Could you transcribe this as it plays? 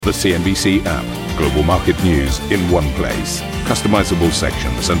The CNBC app. Global market news in one place. Customizable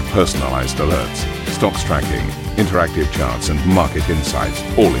sections and personalized alerts. Stocks tracking, interactive charts and market insights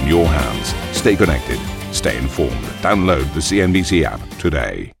all in your hands. Stay connected. Stay informed. Download the CNBC app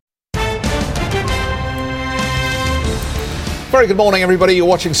today. Very good morning, everybody. You're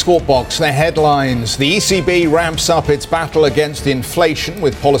watching Squawk. The headlines. The ECB ramps up its battle against inflation,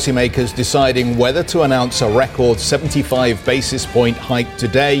 with policymakers deciding whether to announce a record 75 basis point hike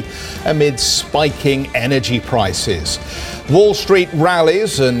today amid spiking energy prices. Wall Street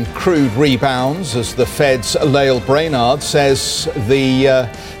rallies and crude rebounds as the Fed's Lael Brainard says the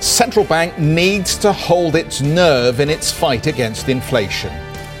central bank needs to hold its nerve in its fight against inflation.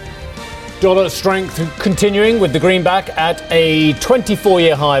 Dollar strength continuing, with the greenback at a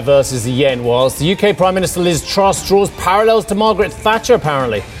 24-year high versus the yen, whilst the UK Prime Minister Liz Truss draws parallels to Margaret Thatcher,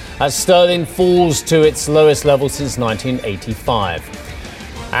 apparently, as sterling falls to its lowest level since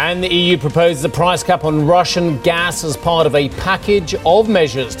 1985. And the EU proposes a price cap on Russian gas as part of a package of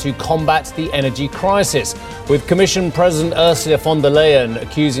measures to combat the energy crisis, with Commission President Ursula von der Leyen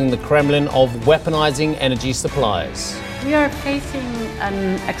accusing the Kremlin of weaponizing energy supplies. We are facing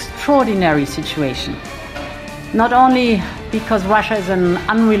an extraordinary situation, not only because Russia is an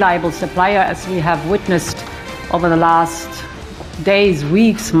unreliable supplier, as we have witnessed over the last days,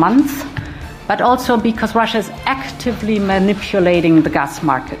 weeks, months, but also because Russia is actively manipulating the gas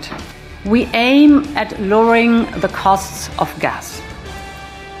market. We aim at lowering the costs of gas,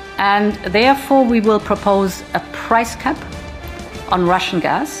 and therefore we will propose a price cap on Russian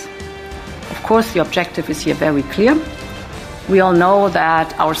gas. Of course, the objective is here very clear. We all know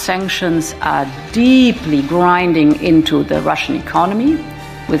that our sanctions are deeply grinding into the Russian economy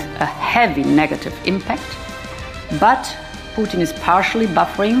with a heavy negative impact. But Putin is partially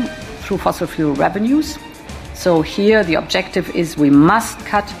buffering through fossil fuel revenues. So here the objective is we must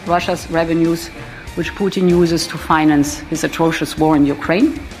cut Russia's revenues, which Putin uses to finance his atrocious war in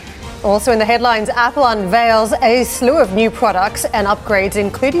Ukraine. Also in the headlines, Apple unveils a slew of new products and upgrades,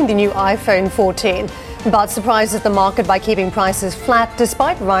 including the new iPhone 14. But surprises the market by keeping prices flat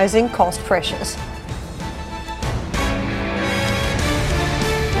despite rising cost pressures.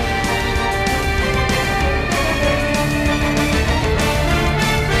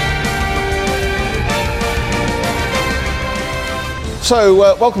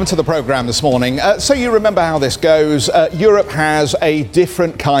 So, welcome to the programme this morning. So you remember how this goes. Europe has a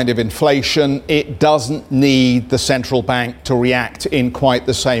different kind of inflation. It doesn't need the central bank to react in quite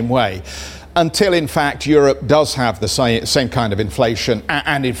the same way. Until, in fact, Europe does have the same kind of inflation.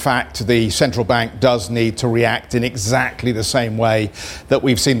 And, in fact, the central bank does need to react in exactly the same way that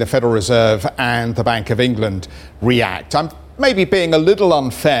we've seen the Federal Reserve and the Bank of England react. I'm maybe being a little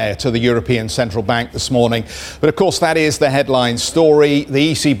unfair to the European Central Bank this morning, but of course that is the headline story.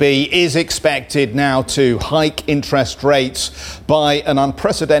 The ECB is expected now to hike interest rates by an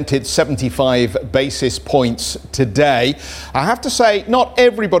unprecedented 75 basis points today. I have to say, not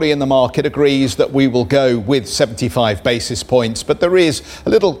everybody in the market agrees that we will go with 75 basis points, but there is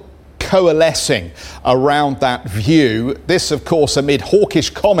a little coalescing around that view. This, of course, amid hawkish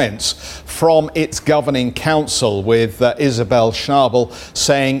comments from its governing council, with Isabel Schnabel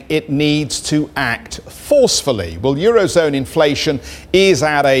saying it needs to act forcefully. Well, Eurozone inflation is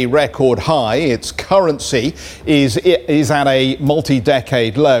at a record high. Its currency is at a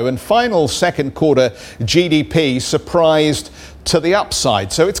multi-decade low, and final second quarter GDP surprised to the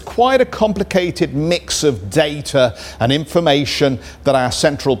upside. So it's quite a complicated mix of data and information that our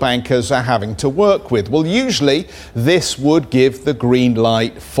central bankers are having to work with. Well, usually this would give the green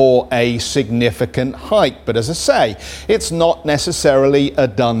light for a significant hike. But as I say, it's not necessarily a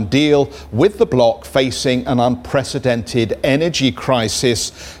done deal, with the bloc facing an unprecedented energy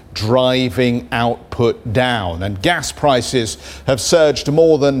crisis driving output down. And gas prices have surged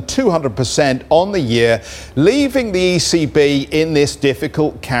more than 200% on the year, leaving the ECB in this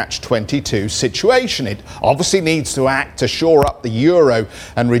difficult catch-22 situation. It obviously needs to act to shore up the euro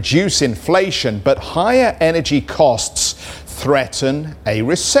and reduce inflation, but higher energy costs threaten a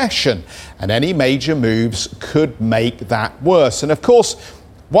recession, and any major moves could make that worse. And of course,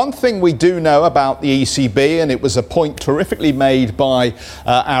 one thing we do know about the ECB, and it was a point terrifically made by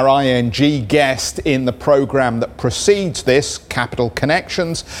our ING guest in the programme that precedes this, Capital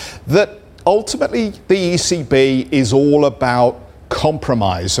Connections, that ultimately the ECB is all about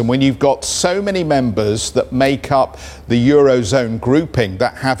compromise. And when you've got so many members that make up the Eurozone grouping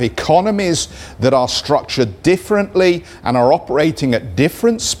that have economies that are structured differently and are operating at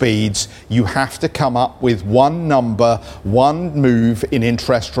different speeds, you have to come up with one number, one move in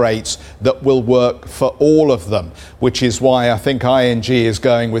interest rates that will work for all of them, which is why I think ING is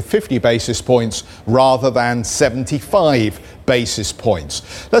going with 50 basis points rather than 75 basis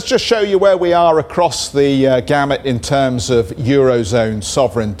points. Let's just show you where we are across the gamut in terms of Eurozone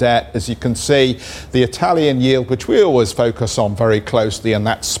sovereign debt. As you can see, the Italian yield, which we always focus on very closely, and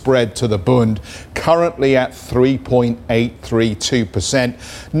that spread to the Bund, currently at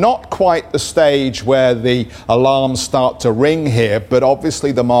 3.832%. Not quite the stage where the alarms start to ring here, but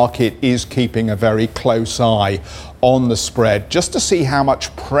obviously the market is keeping a very close eye on the spread just to see how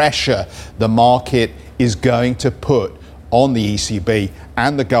much pressure the market is going to put on the ECB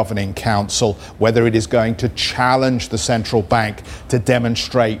and the Governing Council, whether it is going to challenge the central bank to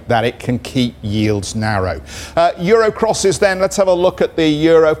demonstrate that it can keep yields narrow. Euro crosses then, let's have a look at the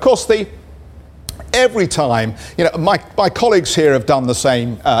euro. Of course, every time, my colleagues here have done the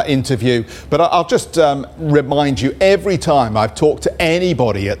same interview, but I'll just remind you, every time I've talked to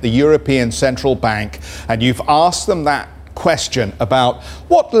anybody at the European Central Bank and you've asked them that question about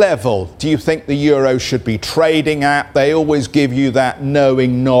what level do you think the euro should be trading at, they always give you that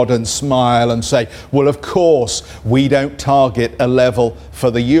knowing nod and smile and say, well, of course, we don't target a level for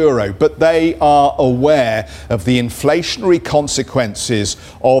the euro, but they are aware of the inflationary consequences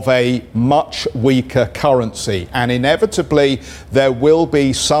of a much weaker currency. And inevitably, there will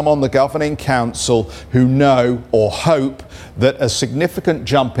be some on the Governing Council who know or hope that a significant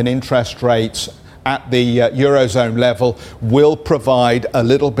jump in interest rates at the Eurozone level will provide a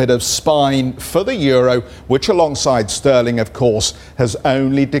little bit of spine for the euro, which alongside sterling, of course, has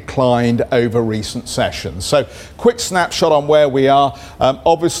only declined over recent sessions. So quick snapshot on where we are.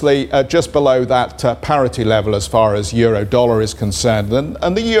 Obviously, just below that parity level as far as euro dollar is concerned.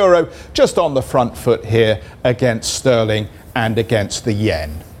 And the euro just on the front foot here against sterling and against the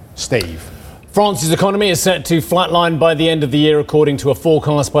yen. Steve. France's economy is set to flatline by the end of the year, according to a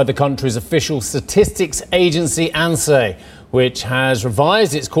forecast by the country's official statistics agency, ANSEE, which has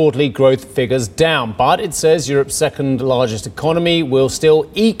revised its quarterly growth figures down. But it says Europe's second largest economy will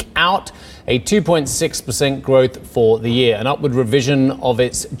still eke out a 2.6% growth for the year, an upward revision of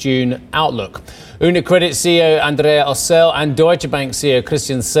its June outlook. UniCredit CEO Andrea Ossel and Deutsche Bank CEO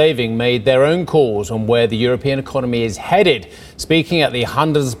Christian Sewing made their own calls on where the European economy is headed, speaking at the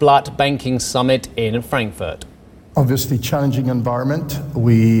Handelsblatt Banking Summit in Frankfurt. Obviously, challenging environment.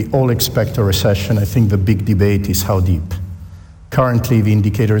 We all expect a recession. I think the big debate is how deep. Currently, the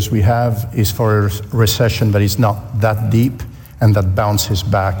indicators we have is for a recession that is not that deep and that bounces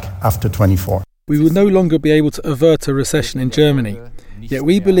back after 24. We will no longer be able to avert a recession in Germany. Yet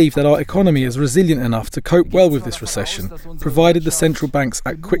we believe that our economy is resilient enough to cope well with this recession, provided the central banks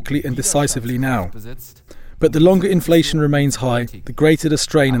act quickly and decisively now. But the longer inflation remains high, the greater the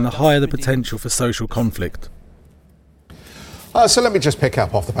strain and the higher the potential for social conflict. So let me just pick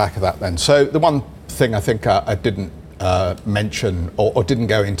up off the back of that then. So the one thing I think I didn't mention or didn't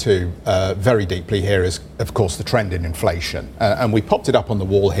go into very deeply here is, of course, the trend in inflation. And we popped it up on the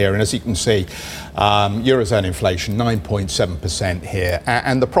wall here. And as you can see, Eurozone inflation, 9.7% here.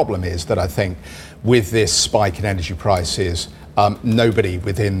 And the problem is that I think with this spike in energy prices, nobody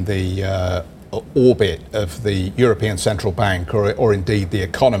within the orbit of the European Central Bank or indeed the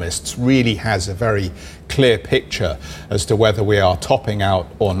economists really has a very clear picture as to whether we are topping out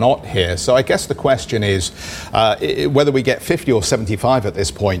or not here. So I guess the question is whether we get 50 or 75 at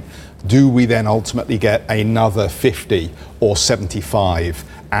this point, do we then ultimately get another 50 or 75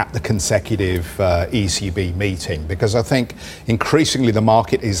 at the consecutive ECB meeting? Because I think increasingly the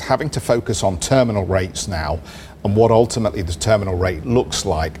market is having to focus on terminal rates now and what ultimately the terminal rate looks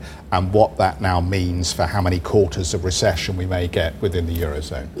like and what that now means for how many quarters of recession we may get within the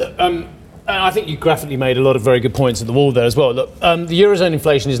Eurozone. I think you graphically made a lot of very good points at the wall there as well. Look, the Eurozone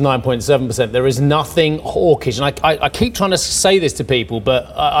inflation is 9.7%. There is nothing hawkish. And I keep trying to say this to people,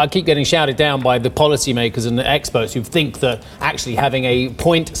 but I keep getting shouted down by the policymakers and the experts who think that actually having a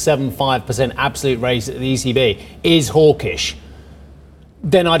 0.75% absolute rate at the ECB is hawkish.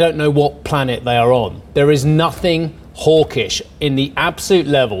 Then I don't know what planet they are on. There is nothing hawkish in the absolute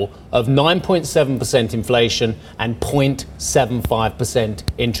level of 9.7% inflation and 0.75%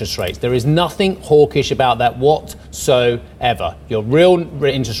 interest rates. There is nothing hawkish about that whatsoever. Your real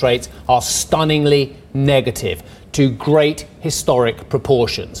interest rates are stunningly negative to great historic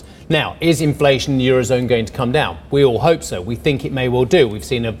proportions. Now, is inflation in the Eurozone going to come down? We all hope so. We think it may well do. We've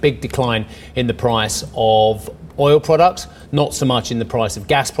seen a big decline in the price of oil products, not so much in the price of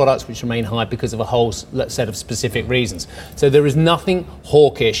gas products, which remain high because of a whole set of specific reasons. So there is nothing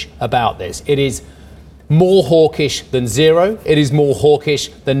hawkish about this. It is more hawkish than zero. It is more hawkish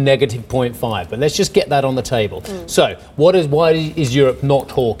than negative 0.5. But let's just get that on the table. So why is Europe not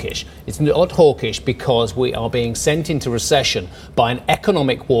hawkish? It's not hawkish because we are being sent into recession by an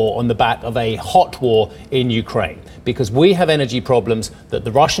economic war on the back of a hot war in Ukraine. Because we have energy problems that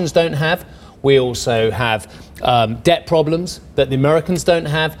the Russians don't have. We also have debt problems that the Americans don't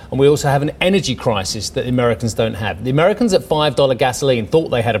have, and we also have an energy crisis that the Americans don't have. The Americans at $5 gasoline thought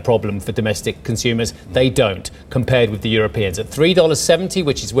they had a problem for domestic consumers. They don't, compared with the Europeans. At $3.70,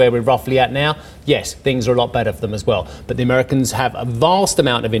 which is where we're roughly at now, yes, things are a lot better for them as well. But the Americans have a vast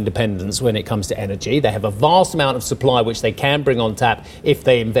amount of independence when it comes to energy. They have a vast amount of supply which they can bring on tap if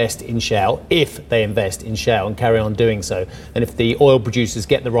they invest in shale, and carry on doing so. And if the oil producers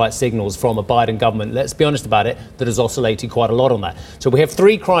get the right signals from a Biden government, let's be honest about it, that has oscillated quite a lot on that. So we have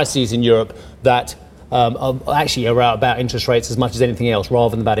three crises in Europe that are actually about interest rates as much as anything else,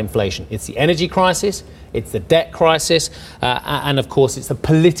 rather than about inflation. It's the energy crisis, it's the debt crisis, and of course it's the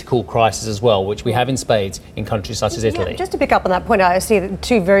political crisis as well, which we have in spades in countries such as Italy. Yeah, just to pick up on that point, I see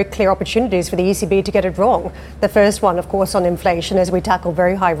two very clear opportunities for the ECB to get it wrong. The first one, of course, on inflation, as we tackle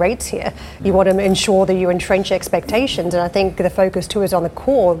very high rates here. You want to ensure that you entrench expectations, and I think the focus too is on the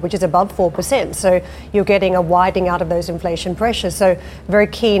core, which is above 4%. So you're getting a widening out of those inflation pressures. So very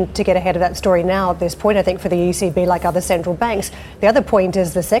keen to get ahead of that story now at this point, I think, for the ECB, like other central banks. The other point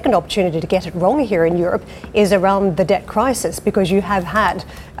is the second opportunity to get it wrong here in Europe is around the debt crisis, because you have had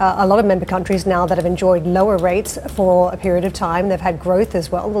a lot of member countries now that have enjoyed lower rates for a period of time. They've had growth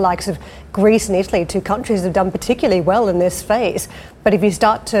as well, the likes of Greece and Italy, two countries that have done particularly well in this phase. But if you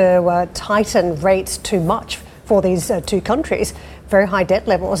start to tighten rates too much for these two countries, very high debt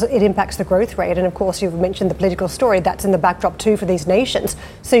levels, it impacts the growth rate. And of course, you've mentioned the political story that's in the backdrop too for these nations.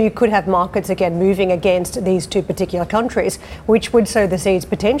 So you could have markets again moving against these two particular countries, which would sow the seeds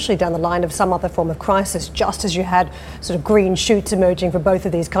potentially down the line of some other form of crisis, just as you had sort of green shoots emerging for both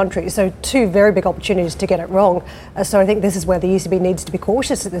of these countries. So two very big opportunities to get it wrong. So I think this is where the ECB needs to be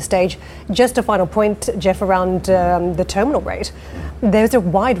cautious at this stage. Just a final point, Jeff, around the terminal rate. There's a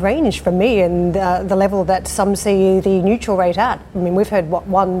wide range for me in the level that some see the neutral rate at. I mean, we've heard,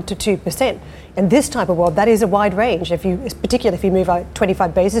 1 to 2%. In this type of world, that is a wide range, particularly if you move out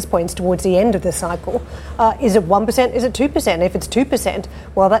 25 basis points towards the end of the cycle. Is it 1%? Is it 2%? If it's 2%,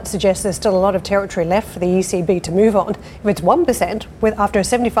 well, that suggests there's still a lot of territory left for the ECB to move on. If it's 1%, after a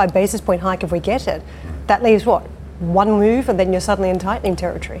 75 basis point hike, if we get it, that leaves what? One move, and then you're suddenly in tightening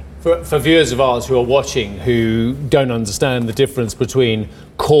territory. For viewers of ours who are watching who don't understand the difference between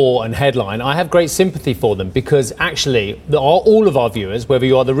core and headline, I have great sympathy for them, because actually all of our viewers, whether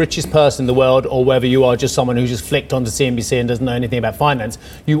you are the richest person in the world or whether you are just someone who just flicked onto CNBC and doesn't know anything about finance,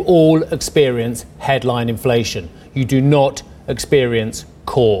 you all experience headline inflation. You do not experience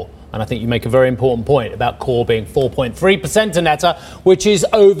core. And I think you make a very important point about core being 4.3%, Annetta, which is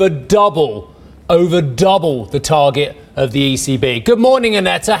over double the target of the ECB. Good morning,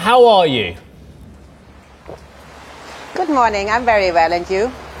 Annetta. How are you? Good morning. I'm very well. And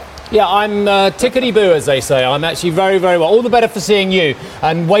you? Yeah, I'm tickety-boo, as they say. I'm actually very, very well. All the better for seeing you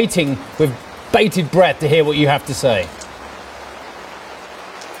and waiting with bated breath to hear what you have to say.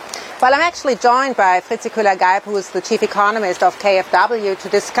 Well, I'm actually joined by Fritzi Köhler-Geib, who is the chief economist of KfW, to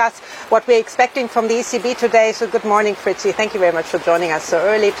discuss what we're expecting from the ECB today. So good morning, Fritzi. Thank you very much for joining us so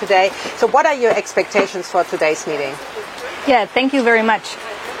early today. So what are your expectations for today's meeting? Yeah, thank you very much.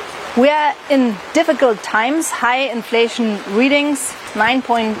 We are in difficult times, high inflation readings,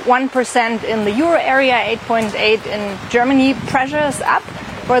 9.1% in the euro area, 8.8% in Germany. Pressure is up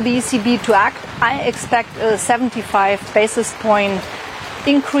for the ECB to act. I expect a 75 basis point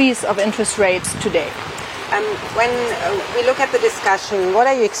increase of interest rates today. When we look at the discussion, what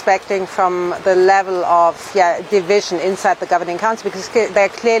are you expecting from the level of division inside the governing council? Because there are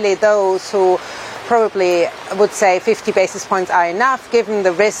clearly those who probably would say 50 basis points are enough, given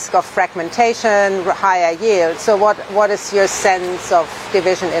the risk of fragmentation, higher yield. So what is your sense of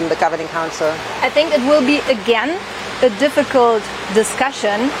division in the governing council? I think it will be, again, a difficult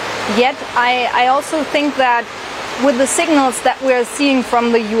discussion. Yet I also think that with the signals that we're seeing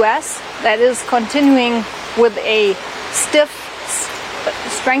from the US, that is continuing with a stiff,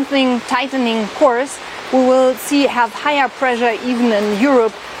 strengthening, tightening course, we will have higher pressure even in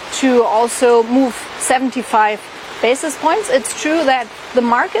Europe to also move 75 basis points. It's true that the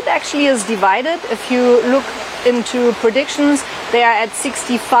market actually is divided. If you look into predictions, they are at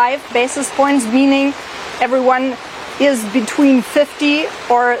 65 basis points, meaning everyone is between 50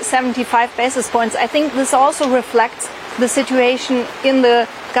 or 75 basis points. I think this also reflects the situation in the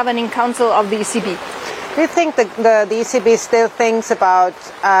Governing Council of the ECB. Do you think the ECB still thinks about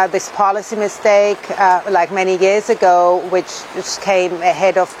this policy mistake like many years ago, which came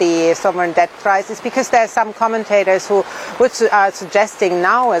ahead of the sovereign debt crisis? Because there are some commentators who are suggesting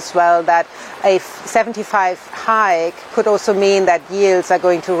now as well that a 75 hike could also mean that yields are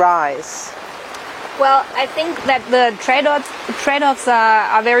going to rise. Well, I think that the trade-offs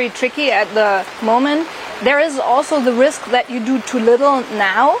are very tricky at the moment. There is also the risk that you do too little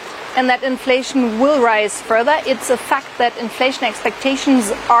now and that inflation will rise further. It's a fact that inflation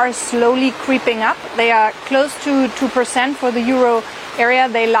expectations are slowly creeping up. They are close to 2% for the euro area.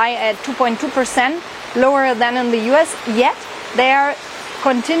 They lie at 2.2%, lower than in the US, yet they are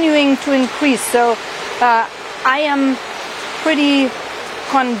continuing to increase. So I am pretty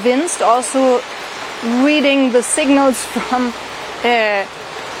convinced, also reading the signals from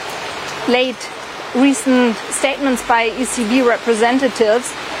recent statements by ECB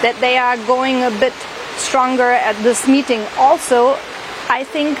representatives, that they are going a bit stronger at this meeting. Also, I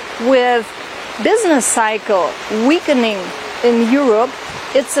think with business cycle weakening in Europe,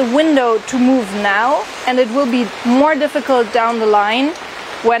 it's a window to move now, and it will be more difficult down the line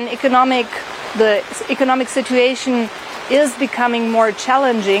when the economic situation is becoming more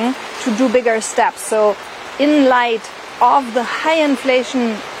challenging to do bigger steps. So in light of the high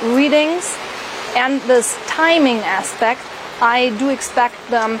inflation readings and this timing aspect, I do expect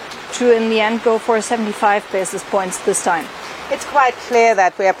them to, in the end, go for 75 basis points this time. It's quite clear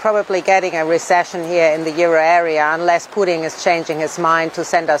that we are probably getting a recession here in the euro area unless Putin is changing his mind to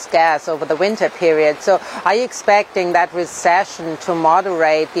send us gas over the winter period. So are you expecting that recession to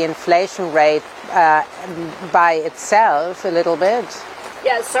moderate the inflation rate by itself a little bit?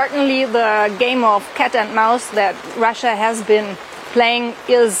 Yeah, certainly the game of cat and mouse that Russia has been playing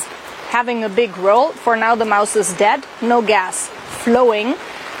is having a big role. For now, the mouse is dead, no gas flowing.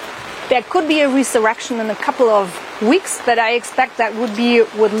 There could be a resurrection in a couple of weeks, but I expect that would be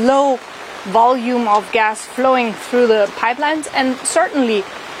with low volume of gas flowing through the pipelines. And certainly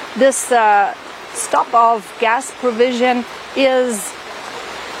this stop of gas provision is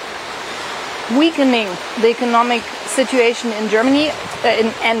weakening the economic situation in Germany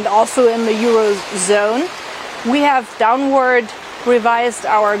and also in the Eurozone. We have downward revised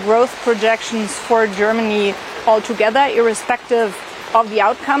our growth projections for Germany altogether, irrespective of the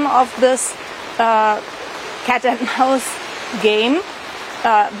outcome of this cat and mouse game.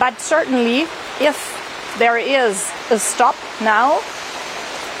 But certainly, if there is a stop now,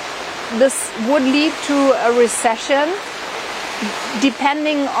 this would lead to a recession,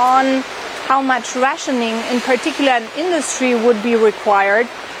 depending on how much rationing, in particular in industry, would be required.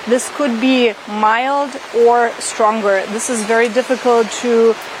 This could be mild or stronger. This is very difficult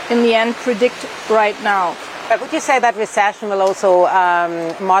to, in the end, predict right now. But would you say that recession will also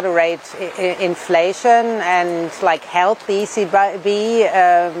moderate inflation and help the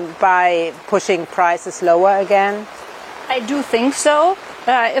ECB by pushing prices lower again? I do think so.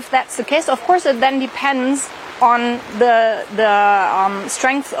 If that's the case, of course, it then depends on the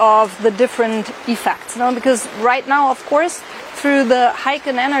strength of the different effects. Because right now, of course, through the hike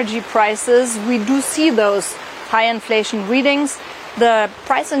in energy prices, we do see those high inflation readings. The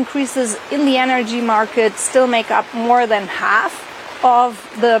price increases in the energy market still make up more than half of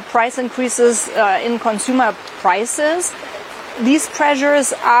the price increases in consumer prices. These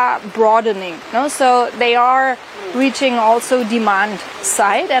pressures are broadening, so they are reaching also demand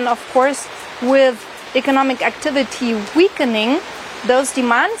side. And of course, with economic activity weakening, those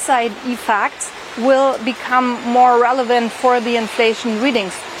demand side effects will become more relevant for the inflation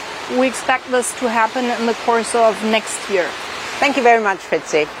readings. We expect this to happen in the course of next year. Thank you very much,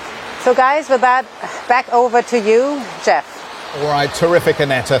 Fritzi. So guys, with that, back over to you, Jeff. All right, terrific,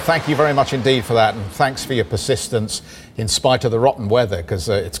 Annette. Thank you very much indeed for that, and thanks for your persistence in spite of the rotten weather, because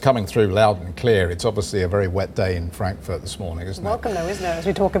it's coming through loud and clear. It's obviously a very wet day in Frankfurt this morning, isn't it? Welcome, though, isn't it, as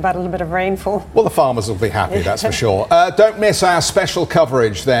we talk about a little bit of rainfall? Well, the farmers will be happy, that's for sure. Don't miss our special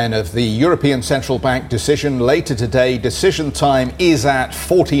coverage, then, of the European Central Bank decision later today. Decision time is at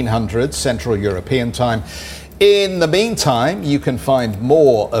 1400 Central European Time. In the meantime, you can find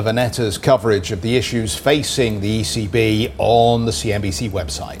more of Annetta's coverage of the issues facing the ECB on the CNBC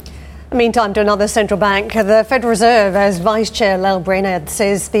website. Meantime, to another central bank, the Federal Reserve, as Vice Chair Lael Brainerd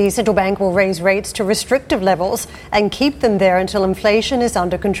says the central bank will raise rates to restrictive levels and keep them there until inflation is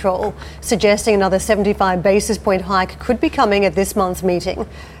under control, suggesting another 75 basis point hike could be coming at this month's meeting.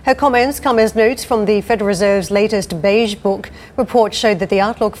 Her comments come as notes from the Federal Reserve's latest Beige Book. Reports showed that the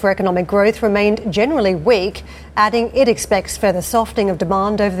outlook for economic growth remained generally weak, adding it expects further softening of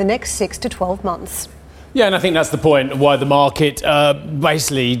demand over the next 6 to 12 months. Yeah, and I think that's the point why the market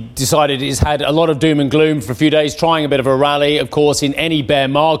basically decided it's had a lot of doom and gloom for a few days, trying a bit of a rally. Of course, in any bear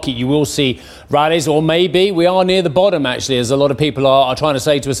market, you will see rallies, or maybe we are near the bottom, actually, as a lot of people are trying to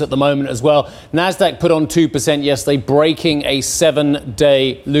say to us at the moment as well. Nasdaq put on 2% yesterday, breaking a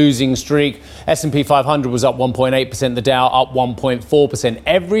 7-day losing streak. S&P 500 was up 1.8%, the Dow up 1.4%.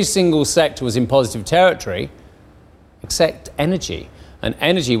 Every single sector was in positive territory, except energy. And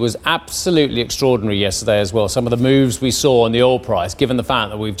energy was absolutely extraordinary yesterday as well. Some of the moves we saw on the oil price, given the fact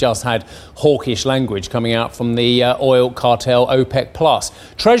that we've just had hawkish language coming out from the oil cartel OPEC+.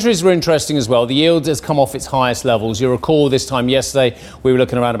 Treasuries were interesting as well. The yield has come off its highest levels. You recall this time yesterday, we were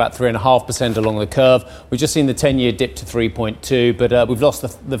looking around about 3.5% along the curve. We've just seen the 10-year dip to 3.2, but we've lost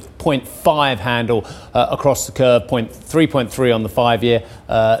the 0.5 handle across the curve, 3.3 on the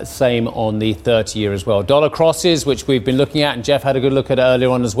 5-year, same on the 30-year as well. Dollar crosses, which we've been looking at, and Jeff had a good look at it earlier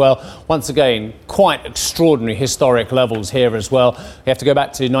on as well. Once again, quite extraordinary historic levels here as well. We have to go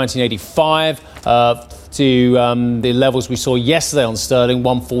back to 1985 to the levels we saw yesterday on sterling,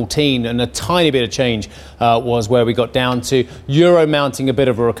 114, and a tiny bit of change was where we got down to. Euro mounting a bit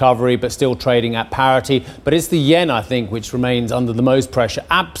of a recovery, but still trading at parity. But it's the yen, I think, which remains under the most pressure.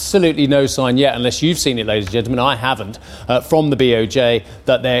 Absolutely no sign yet, unless you've seen it, ladies and gentlemen, I haven't, from the BOJ,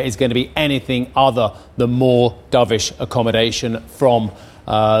 that there is going to be anything other than more dovish accommodation from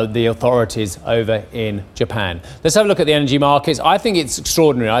the authorities over in Japan. Let's have a look at the energy markets. I think it's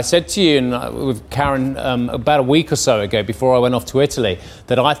extraordinary. I said to you with Karen about a week or so ago, before I went off to Italy,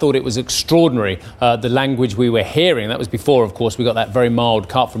 that I thought it was extraordinary, the language we were hearing. That was before, of course, we got that very mild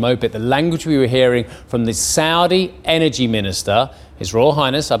cut from OPEC. The language we were hearing from the Saudi energy minister, His Royal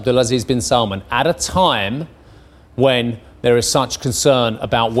Highness Abdulaziz bin Salman, at a time when there is such concern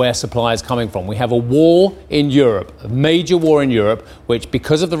about where supply is coming from. We have a war in Europe, a major war in Europe, which,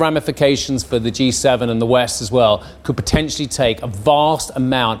 because of the ramifications for the G7 and the West as well, could potentially take a vast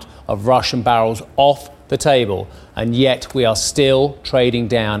amount of Russian barrels off the table. And yet we are still trading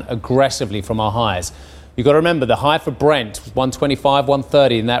down aggressively from our highs. You've got to remember, the high for Brent, 125,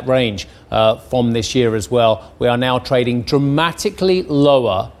 130 in that range from this year as well. We are now trading dramatically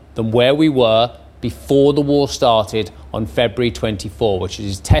lower than where we were before the war started on February 24, which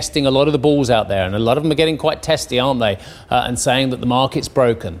is testing a lot of the bulls out there. And a lot of them are getting quite testy, aren't they? And saying that the market's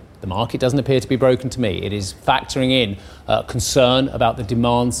broken. The market doesn't appear to be broken to me. It is factoring in concern about the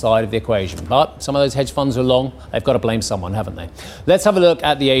demand side of the equation. But some of those hedge funds are long. They've got to blame someone, haven't they? Let's have a look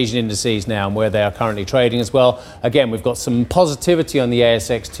at the Asian indices now and where they are currently trading as well. Again, we've got some positivity on the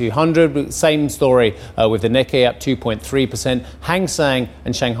ASX 200. Same story with the Nikkei up 2.3%. Hang Seng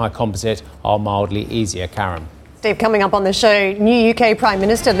and Shanghai Composite are mildly easier. Karen. Steve, coming up on the show, new UK Prime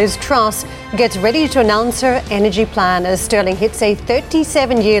Minister Liz Truss gets ready to announce her energy plan as sterling hits a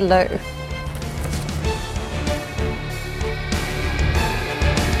 37-year low.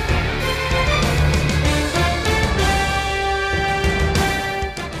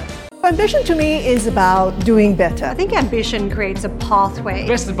 Ambition to me is about doing better. I think ambition creates a pathway. The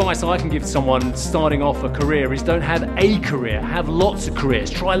best advice I can give to someone starting off a career is don't have a career, have lots of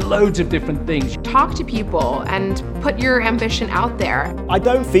careers, try loads of different things. Talk to people and put your ambition out there. I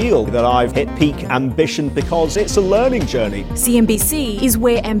don't feel that I've hit peak ambition because it's a learning journey. CNBC is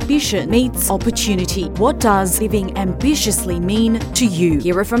where ambition meets opportunity. What does living ambitiously mean to you?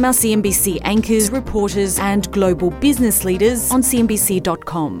 Hear it from our CNBC anchors, reporters and global business leaders on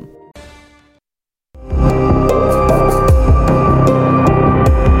CNBC.com.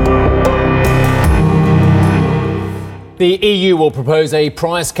 The EU will propose a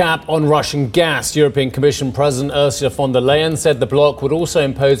price cap on Russian gas. European Commission President Ursula von der Leyen said the bloc would also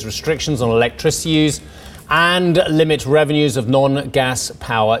impose restrictions on electricity use and limit revenues of non-gas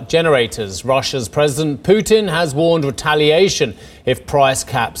power generators. Russia's President Putin has warned retaliation if price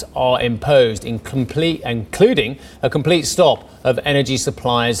caps are imposed, including a complete stop of energy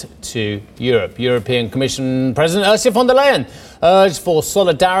supplies to Europe. European Commission President Ursula von der Leyen urged for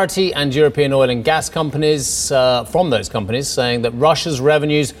solidarity and European oil and gas companies, from those companies, saying that Russia's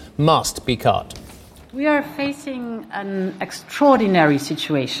revenues must be cut. We are facing an extraordinary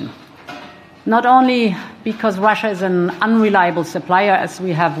situation. Not only because Russia is an unreliable supplier, as we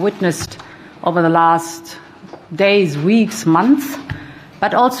have witnessed over the last days, weeks, months,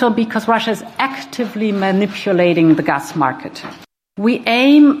 but also because Russia is actively manipulating the gas market. We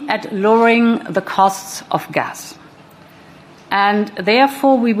aim at lowering the costs of gas, and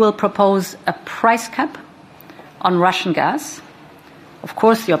therefore we will propose a price cap on Russian gas. Of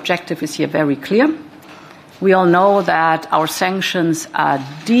course, the objective is here very clear. We all know that our sanctions are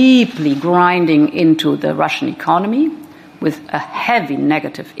deeply grinding into the Russian economy with a heavy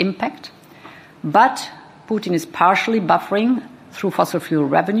negative impact. But Putin is partially buffering through fossil fuel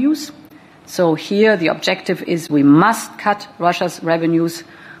revenues. So here the objective is we must cut Russia's revenues,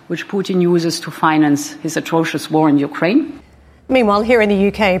 which Putin uses to finance his atrocious war in Ukraine. Meanwhile, here in the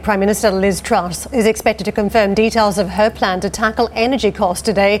UK, Prime Minister Liz Truss is expected to confirm details of her plan to tackle energy costs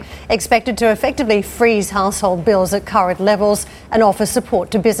today, expected to effectively freeze household bills at current levels and offer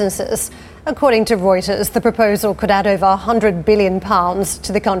support to businesses. According to Reuters, the proposal could add over £100 billion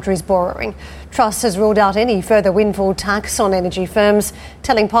to the country's borrowing. Truss has ruled out any further windfall tax on energy firms,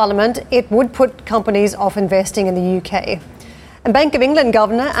 telling Parliament it would put companies off investing in the UK. And Bank of England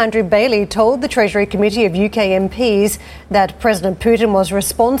Governor Andrew Bailey told the Treasury Committee of UK MPs that President Putin was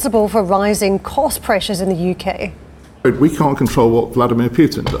responsible for rising cost pressures in the UK. We can't control what Vladimir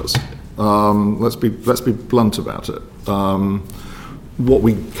Putin does. Let's be blunt about it. What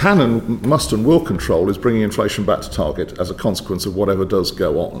we can and must and will control is bringing inflation back to target as a consequence of whatever does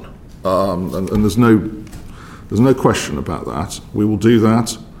go on. And there's no question about that. We will do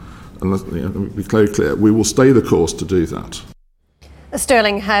that, and let me be clear. We will stay the course to do that.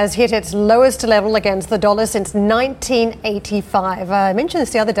 Sterling has hit its lowest level against the dollar since 1985. I mentioned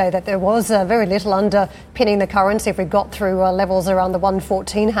this the other day that there was very little underpinning the currency if we got through levels around the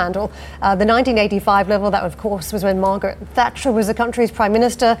 114 handle. The 1985 level, that of course was when Margaret Thatcher was the country's prime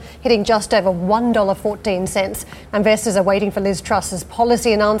minister, hitting just over $1.14. Investors are waiting for Liz Truss's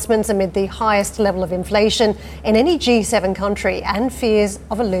policy announcements amid the highest level of inflation in any G7 country and fears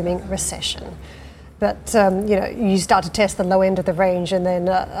of a looming recession. But, you start to test the low end of the range, and then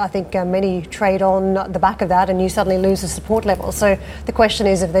I think many trade on the back of that, and you suddenly lose the support level. So the question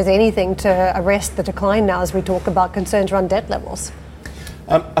is if there's anything to arrest the decline now as we talk about concerns around debt levels.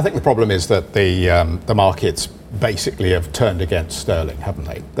 I think the problem is that the markets basically have turned against sterling, haven't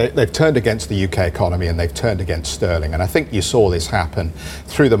they? They've turned against the UK economy and they've turned against sterling. And I think you saw this happen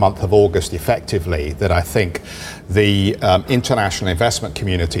through the month of August effectively, that I think the international investment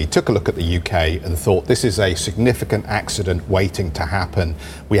community took a look at the UK and thought this is a significant accident waiting to happen.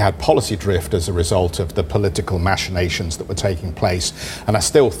 We had policy drift as a result of the political machinations that were taking place. And I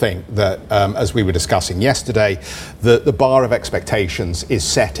still think that, as we were discussing yesterday, the bar of expectations is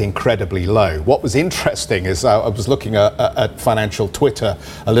set incredibly low. What was interesting is I was looking at financial Twitter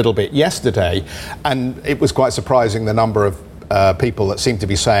a little bit yesterday, and it was quite surprising the number of people that seemed to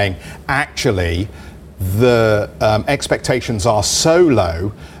be saying, actually, the expectations are so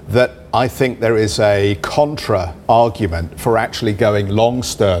low that I think there is a contra argument for actually going long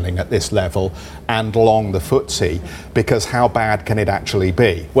sterling at this level and long the FTSE, because how bad can it actually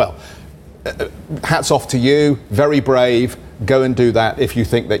be? Well, hats off to you, very brave. Go and do that if you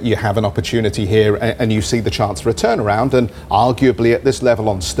think that you have an opportunity here and you see the chance for a turnaround, and arguably at this level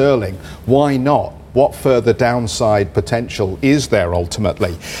on sterling, why not? What further downside potential is there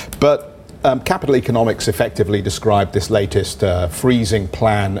ultimately? But Capital Economics effectively described this latest freezing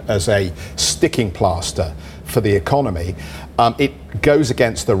plan as a sticking plaster for the economy. It goes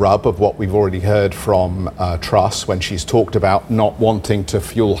against the rub of what we've already heard from Truss when she's talked about not wanting to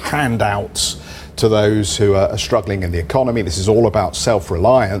fuel handouts to those who are struggling in the economy. This is all about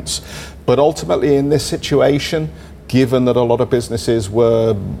self-reliance. But ultimately in this situation, given that a lot of businesses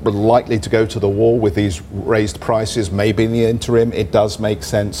were likely to go to the wall with these raised prices, maybe in the interim, it does make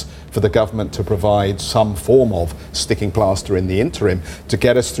sense for the government to provide some form of sticking plaster in the interim to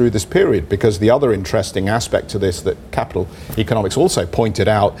get us through this period. Because the other interesting aspect to this that Capital Economics also pointed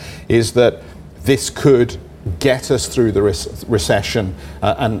out is that this could get us through the recession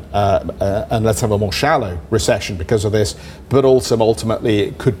and let's have a more shallow recession because of this, but also ultimately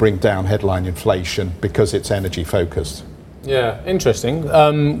it could bring down headline inflation because it's energy focused. Yeah,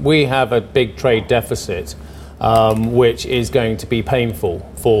 interesting. We have a big trade deficit, which is going to be painful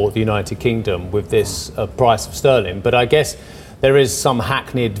for the United Kingdom with this price of sterling. But I guess there is some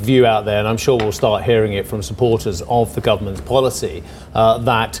hackneyed view out there, and I'm sure we'll start hearing it from supporters of the government's policy,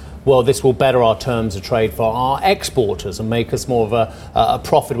 that well, this will better our terms of trade for our exporters and make us more of a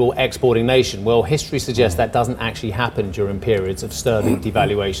profitable exporting nation. Well, history suggests that doesn't actually happen during periods of sterling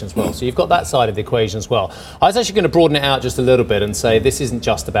devaluation as well. So you've got that side of the equation as well. I was actually going to broaden it out just a little bit and say this isn't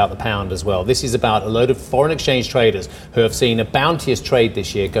just about the pound as well. This is about a load of foreign exchange traders who have seen a bounteous trade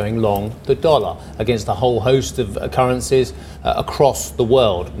this year going long the dollar against a whole host of currencies across the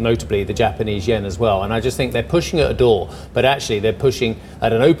world, notably the Japanese yen as well. And I just think they're pushing at a door, but actually they're pushing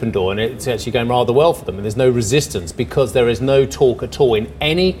at an open door, and it's actually going rather well for them. And there's no resistance because there is no talk at all in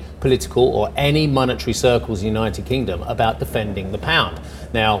any political or any monetary circles in the United Kingdom about defending the pound.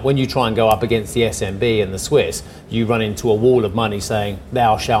 Now, when you try and go up against the SNB and the Swiss, you run into a wall of money saying,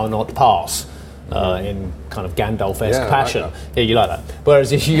 "Thou shalt not pass." In kind of Gandalf-esque passion. Like yeah, you like that.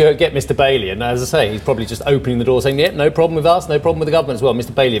 Whereas if you get Mr. Bailey, and as I say, he's probably just opening the door saying, yeah, no problem with us, no problem with the government as well.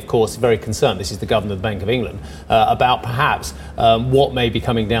 Mr. Bailey, of course, is very concerned, this is the Governor of the Bank of England, about perhaps what may be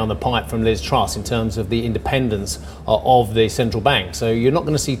coming down the pipe from Liz Truss in terms of the independence of the central bank. So you're not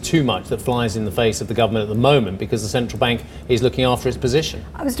going to see too much that flies in the face of the government at the moment because the central bank is looking after its position.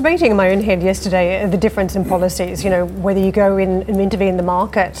 I was debating in my own head yesterday the difference in policies, whether you go in and intervene the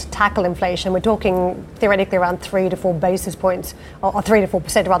market, tackle inflation. We're talking theoretically around 3 to 4 basis points, or 3 to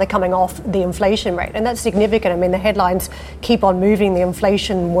 4% rather, coming off the inflation rate. And that's significant. I mean, the headlines keep on moving the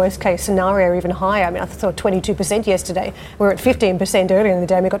inflation worst case scenario even higher. I mean, I saw 22% yesterday. We were at 15% earlier in the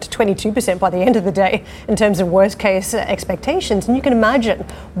day, and we got to 22% by the end of the day in terms of worst case expectations. And you can imagine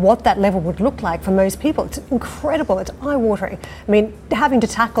what that level would look like for most people. It's incredible. It's eye-watering. I mean, having to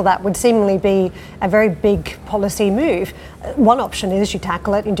tackle that would seemingly be a very big policy move. One option is you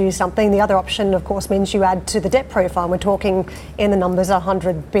tackle it and do something. The other option, of course, means you add to the debt profile. We're talking in the numbers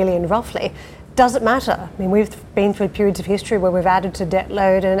 100 billion roughly. Does it matter? I mean, we've been through periods of history where we've added to debt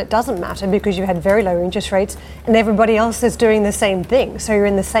load and it doesn't matter because you had very low interest rates and everybody else is doing the same thing. So you're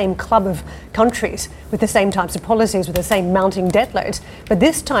in the same club of countries with the same types of policies, with the same mounting debt loads. But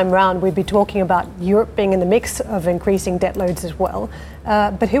this time round, we'd be talking about Europe being in the mix of increasing debt loads as well.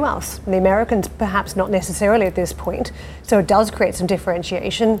 But who else? The Americans, perhaps not necessarily at this point. So it does create some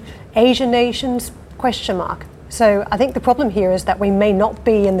differentiation. Asian nations, question mark. So I think the problem here is that we may not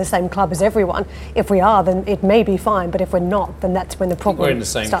be in the same club as everyone. If we are, then it may be fine. But if we're not, then that's when the problem We're in the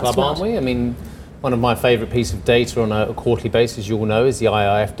same club, aren't we? I mean, one of my favourite pieces of data on a quarterly basis, you all know, is the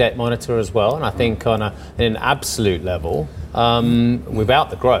IIF Debt Monitor as well. And I think on an absolute level, without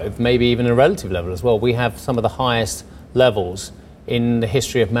the growth, maybe even a relative level as well, we have some of the highest levels in the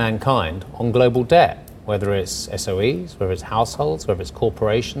history of mankind on global debt. Whether it's SOEs, whether it's households, whether it's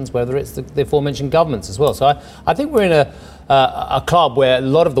corporations, whether it's the aforementioned governments as well. So I think we're in a club where a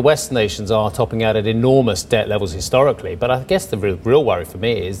lot of the Western nations are topping out at enormous debt levels historically. But I guess the real worry for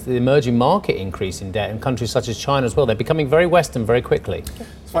me is the emerging market increase in debt in countries such as China as well. They're becoming very Western very quickly.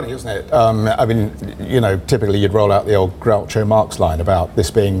 It's funny, isn't it? I mean, typically you'd roll out the old Groucho Marx line about this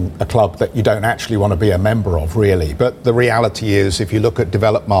being a club that you don't actually want to be a member of, really. But the reality is, if you look at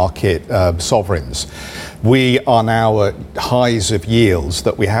developed market sovereigns, we are now at highs of yields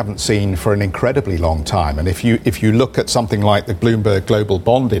that we haven't seen for an incredibly long time. And if you look at something like the Bloomberg Global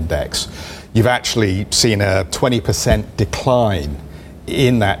Bond Index, you've actually seen a 20% decline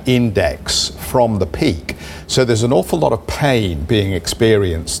in that index from the peak. So there's an awful lot of pain being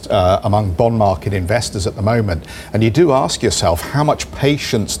experienced among bond market investors at the moment. And you do ask yourself, how much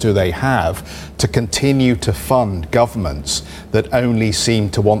patience do they have to continue to fund governments that only seem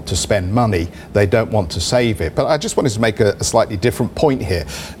to want to spend money? They don't want to save it. But I just wanted to make a slightly different point here.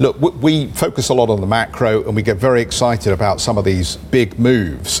 Look, we focus a lot on the macro and we get very excited about some of these big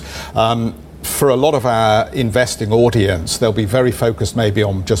moves. For a lot of our investing audience, they'll be very focused maybe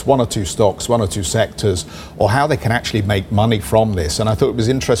on just one or two stocks, one or two sectors, or how they can actually make money from this. And I thought it was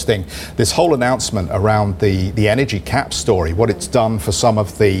interesting, this whole announcement around the energy cap story, what it's done for some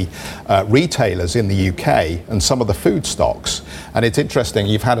of the retailers in the UK and some of the food stocks. And it's interesting,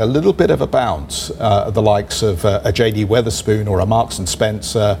 you've had a little bit of a bounce, the likes of a JD Wetherspoon or a Marks and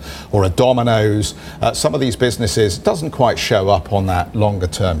Spencer or a Domino's. Some of these businesses, it doesn't quite show up on that longer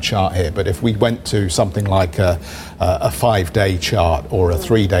term chart here, but if we went to something like a 5-day chart or a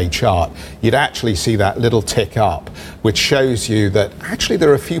 3-day chart, you'd actually see that little tick up, which shows you that actually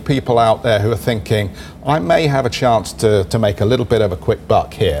there are a few people out there who are thinking, I may have a chance to make a little bit of a quick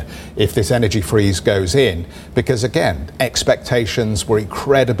buck here if this energy freeze goes in, because again, expectations were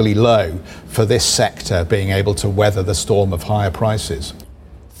incredibly low for this sector being able to weather the storm of higher prices.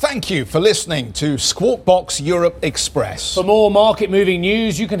 Thank you for listening to Squawk Box Europe Express. For more market-moving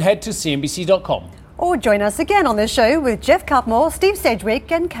news, you can head to cnbc.com. Or join us again on the show with Jeff Cutmore, Steve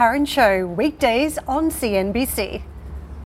Sedgwick and Karen Cho, weekdays on CNBC.